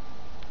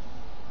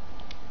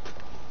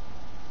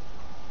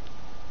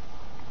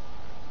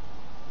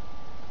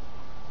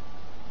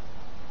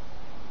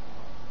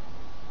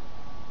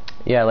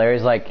 Yeah,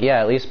 Larry's like,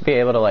 yeah, at least be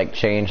able to like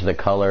change the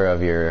color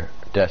of your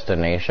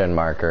destination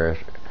marker.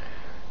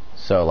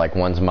 So like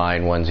one's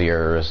mine, one's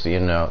yours, you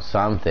know,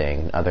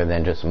 something other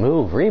than just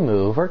move,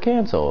 remove, or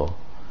cancel.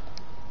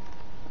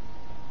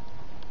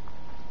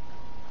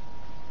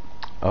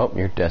 Oh,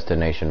 your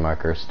destination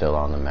marker is still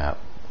on the map.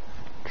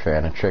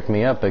 Trying to trick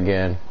me up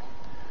again.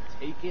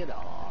 Take it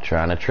off.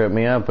 Trying to trip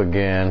me up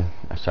again.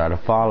 I started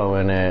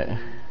following it.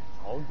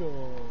 All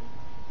gone.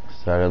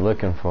 Started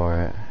looking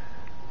for it.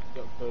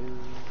 Got better.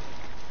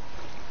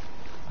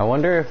 I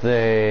wonder if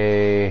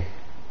they...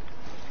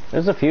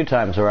 There's a few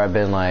times where I've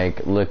been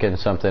like looking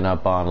something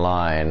up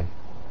online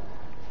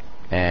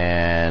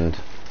and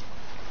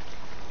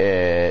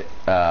it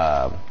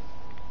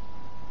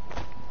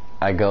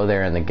I go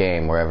there in the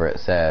game wherever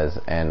it says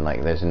and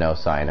like there's no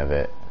sign of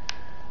it.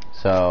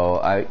 So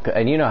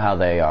and you know how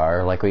they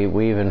are. Like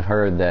we even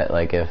heard that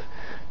like if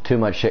too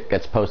much shit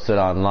gets posted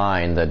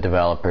online, the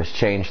developers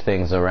change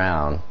things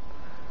around.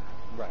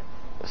 Right.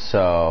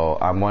 So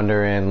I'm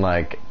wondering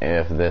like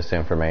if this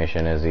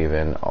information is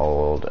even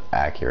old,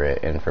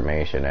 accurate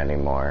information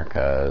anymore,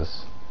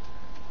 because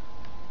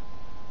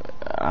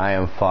I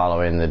am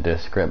following the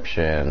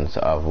descriptions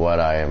of what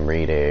I am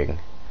reading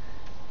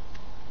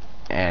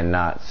and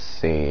not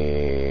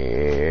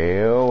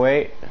see. Oh,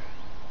 wait.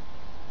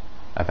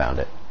 I found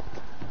it.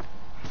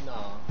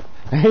 No.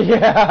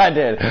 Yeah, I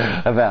did.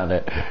 I found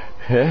it.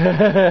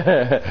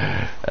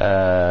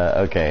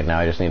 Okay, now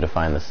I just need to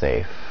find the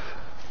safe.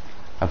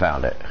 I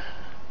found it.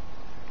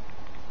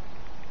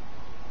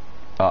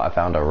 Oh, I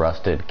found a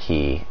rusted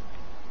key.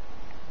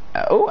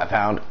 Oh, I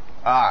found...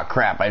 Ah,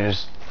 crap, I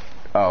just...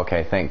 Oh,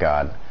 okay, thank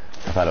God.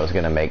 I thought it was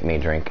gonna make me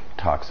drink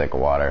toxic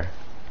water.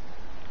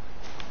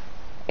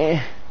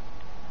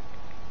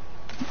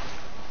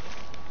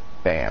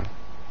 Bam.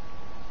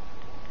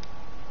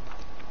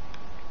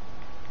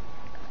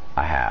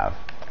 I have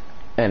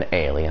an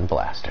alien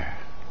blaster.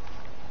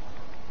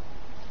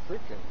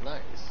 Freaking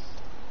nice.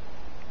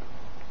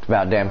 It's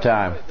about damn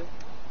time. Wait,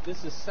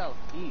 this is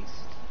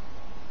southeast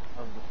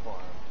of the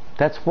farm.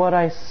 That's what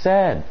I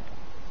said.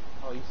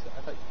 Oh, you said,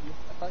 I thought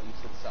you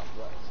said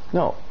southwest.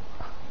 No.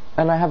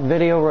 And I have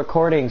video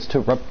recordings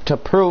to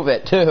prove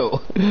it too.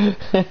 Check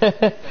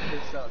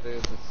this out,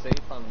 dude. The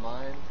safe on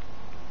mine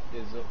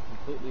is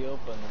completely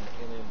open and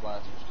the alien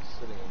blaster's just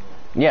sitting in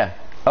there. Yeah.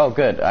 Oh,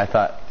 good. I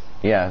thought...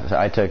 Yeah, so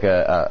I took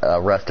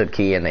a rusted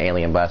key and the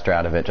alien blaster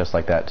out of it just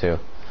like that too.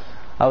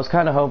 I was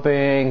kind of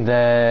hoping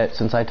that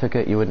since I took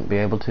it you wouldn't be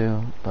able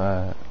to,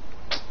 but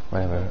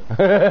whatever.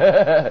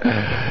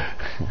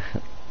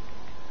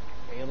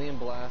 Alien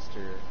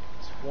blaster,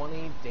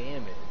 20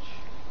 damage.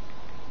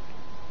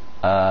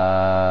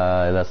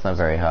 That's not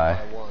very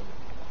high. By 1.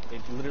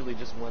 It literally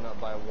just went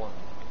up by 1.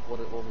 What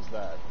was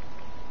that?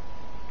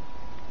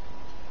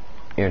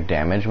 Your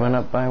damage went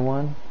up by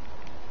 1?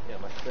 Yeah,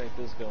 my strength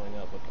is going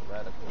up with the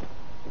radical.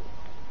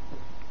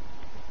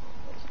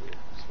 That's weird.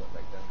 Just went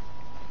back down.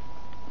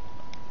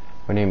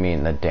 What do you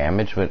mean? The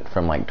damage went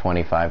from like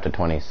 25 to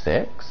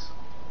 26?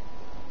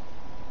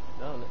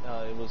 No,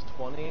 it was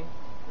 20, and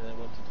it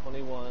went to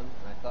 21, and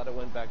I thought it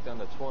went back down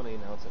to 20,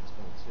 now it's at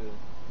 22.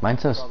 Mine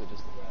says... Probably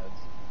just the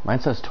rads. Mine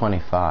says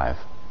 25.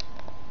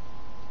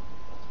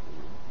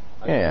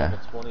 I Yeah.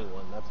 level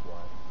 21, that's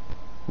why.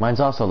 Mine's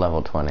also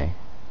level 20.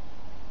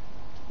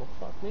 Well,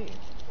 fuck me.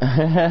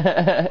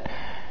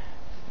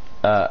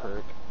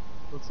 Perk.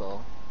 That's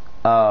all.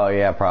 Oh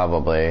yeah,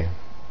 probably.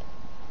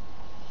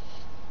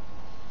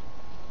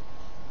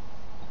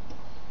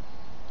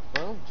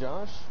 Well,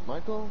 Josh,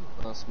 Michael,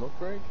 smoke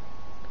break?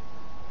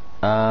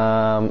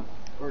 Um...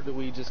 Or do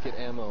we just get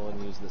ammo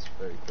and use this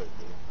very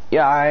quickly?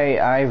 Yeah,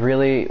 I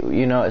really,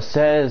 you know, it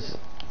says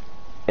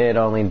it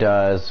only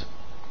does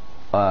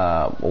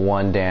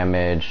 1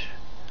 damage.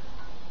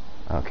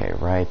 Okay,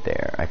 right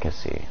there, I can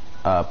see.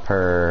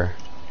 Per,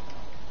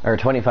 or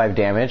 25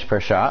 damage per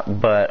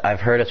shot, but I've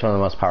heard it's one of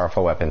the most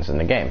powerful weapons in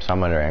the game, so I'm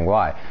wondering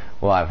why.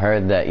 Well, I've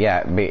heard that,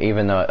 yeah,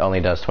 even though it only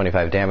does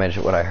 25 damage,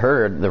 what I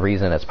heard, the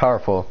reason it's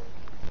powerful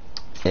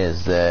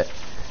is that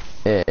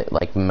it,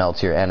 like,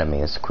 melts your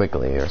enemies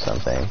quickly or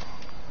something.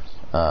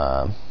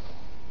 But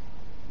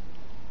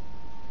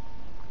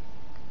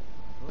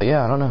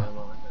yeah, I don't know.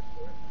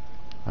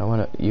 I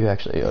wanna. You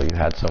actually. Oh, you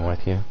had some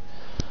with you.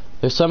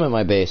 There's some at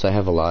my base. I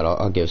have a lot.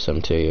 I'll give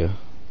some to you.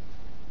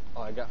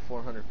 Oh, I got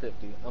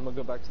 450. I'm gonna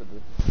go back to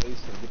the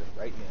base and get it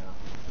right now.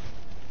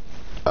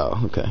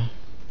 Oh, okay.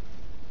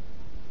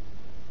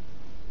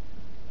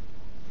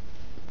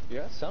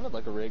 Yeah, it sounded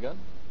like a ray gun.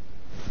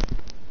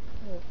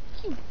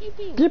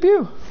 Pew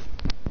pew.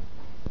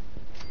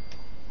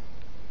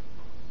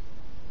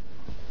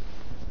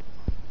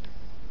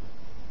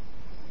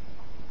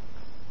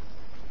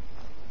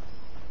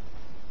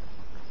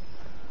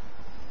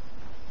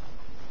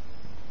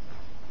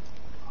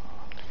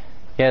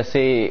 Yeah,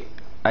 see,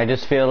 I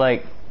just feel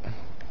like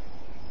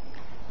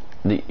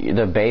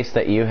the base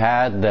that you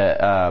had,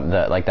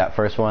 the like that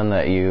first one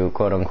that you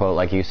quote unquote,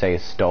 like you say,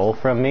 stole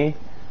from me.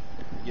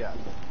 Yeah.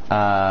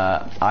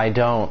 I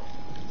don't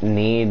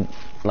need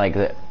like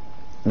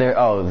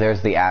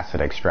there's the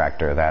acid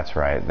extractor. That's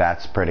right.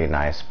 That's pretty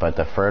nice. But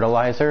the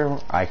fertilizer,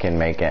 I can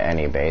make at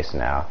any base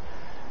now.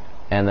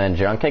 And then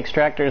junk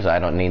extractors, I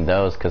don't need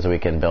those because we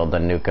can build the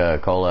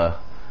Nuka-Cola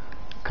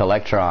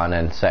Collectron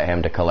and set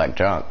him to collect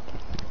junk.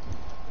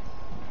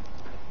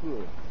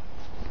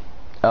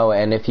 Oh,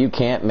 and if you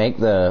can't make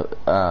the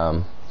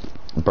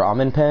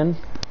Brahmin pen,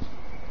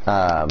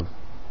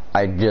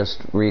 I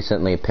just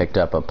recently picked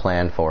up a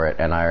plan for it,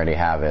 and I already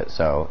have it.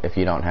 So if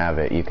you don't have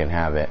it, you can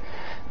have it.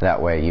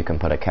 That way you can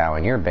put a cow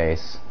in your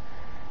base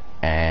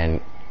and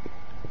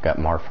get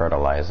more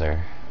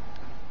fertilizer.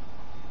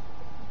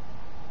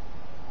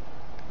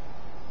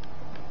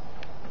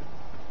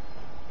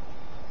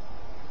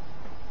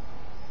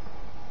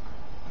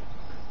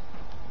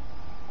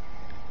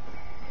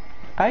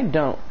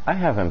 I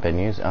haven't been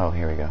using, oh,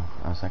 here we go.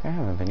 I was like, I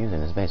haven't been using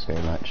his base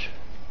very much.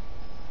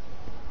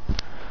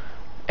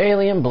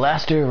 Alien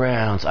blaster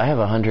rounds. I have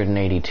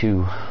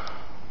 182.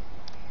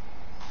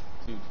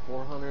 Dude,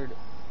 400.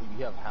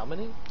 You have how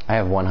many? I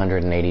have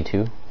 182.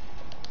 Okay,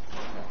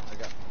 I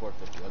got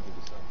 450. I'll give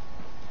you some.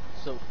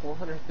 So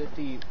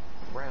 450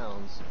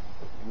 rounds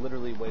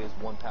literally weighs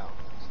 1 pound,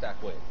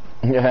 stack weight.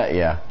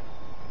 Yeah.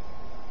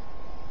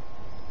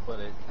 But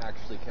it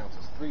actually counts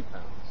as 3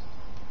 pounds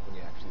when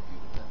you actually do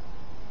the math.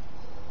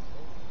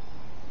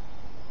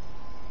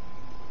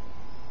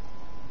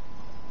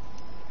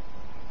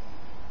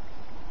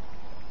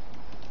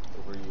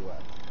 Where are you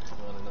at?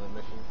 You on another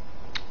mission?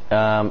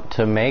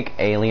 To make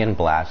alien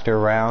blaster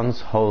rounds,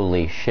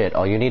 holy shit,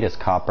 all you need is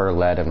copper,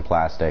 lead, and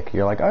plastic.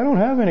 You're like, I don't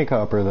have any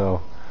copper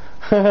though.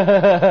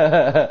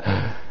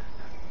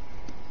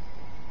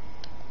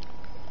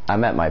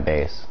 I'm at my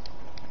base.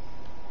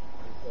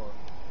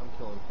 I'm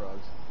killing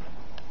frogs.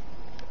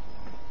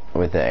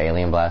 With the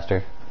alien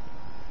blaster?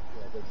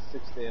 Yeah, that's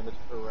 6 damage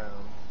per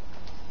round.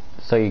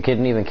 So you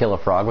couldn't even kill a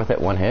frog with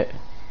it one hit?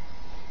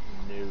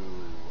 No.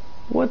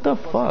 What the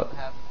Plus, fuck?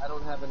 I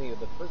don't have any of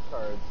the quick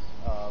cards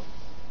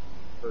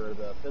for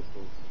the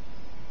pistols.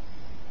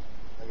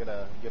 I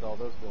gotta get all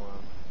those going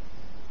on.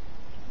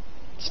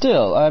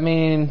 Still, I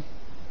mean...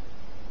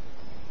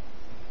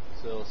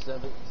 So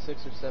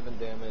 6 or 7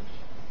 damage,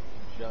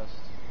 just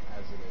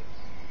as it is.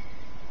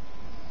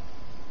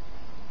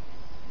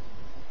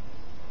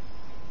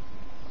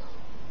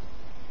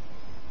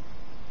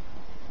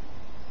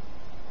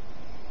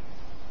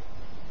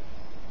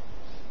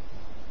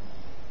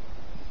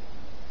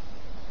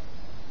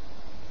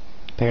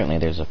 Apparently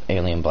there's an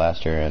alien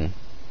blaster in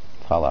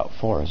Fallout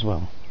 4 as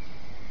well.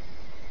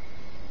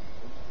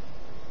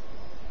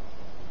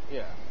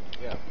 Yeah,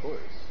 of course.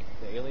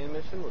 The alien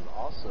mission was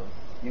awesome.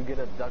 You get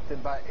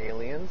abducted by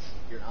aliens,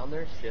 you're on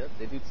their ship,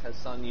 they do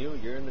tests on you,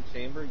 you're in the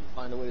chamber, you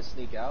find a way to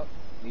sneak out,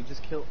 and you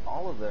just kill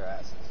all of their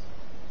asses.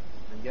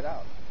 And get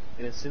out.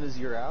 And as soon as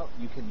you're out,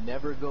 you can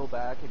never go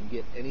back and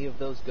get any of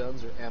those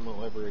guns or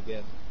ammo ever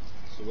again.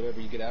 So whatever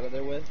you get out of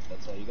there with,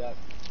 that's all you got.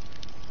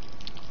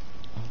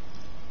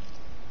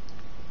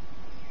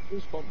 It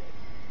was fun though.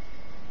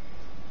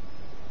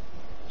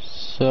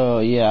 So,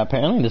 yeah,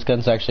 apparently this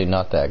gun's actually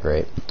not that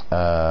great.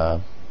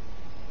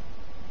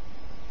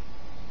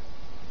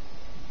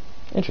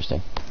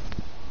 Interesting.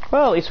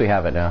 Well, at least we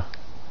have it now.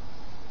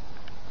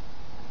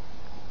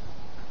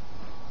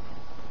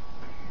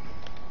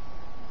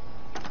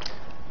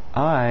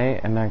 I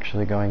am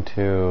actually going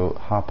to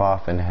hop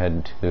off and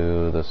head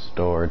to the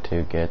store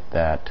to get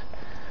that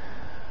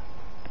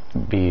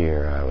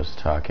beer I was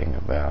talking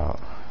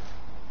about.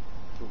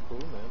 Cool,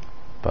 man.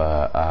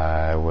 But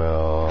I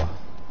will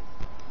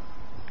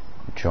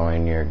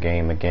join your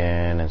game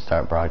again and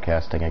start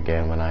broadcasting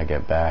again when I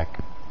get back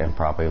in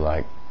probably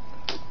like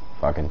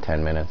fucking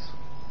 10 minutes.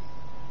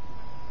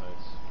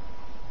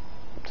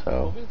 Nice. So,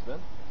 Cool beans, man.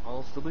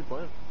 I'll still be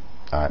playing.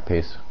 alright,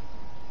 peace.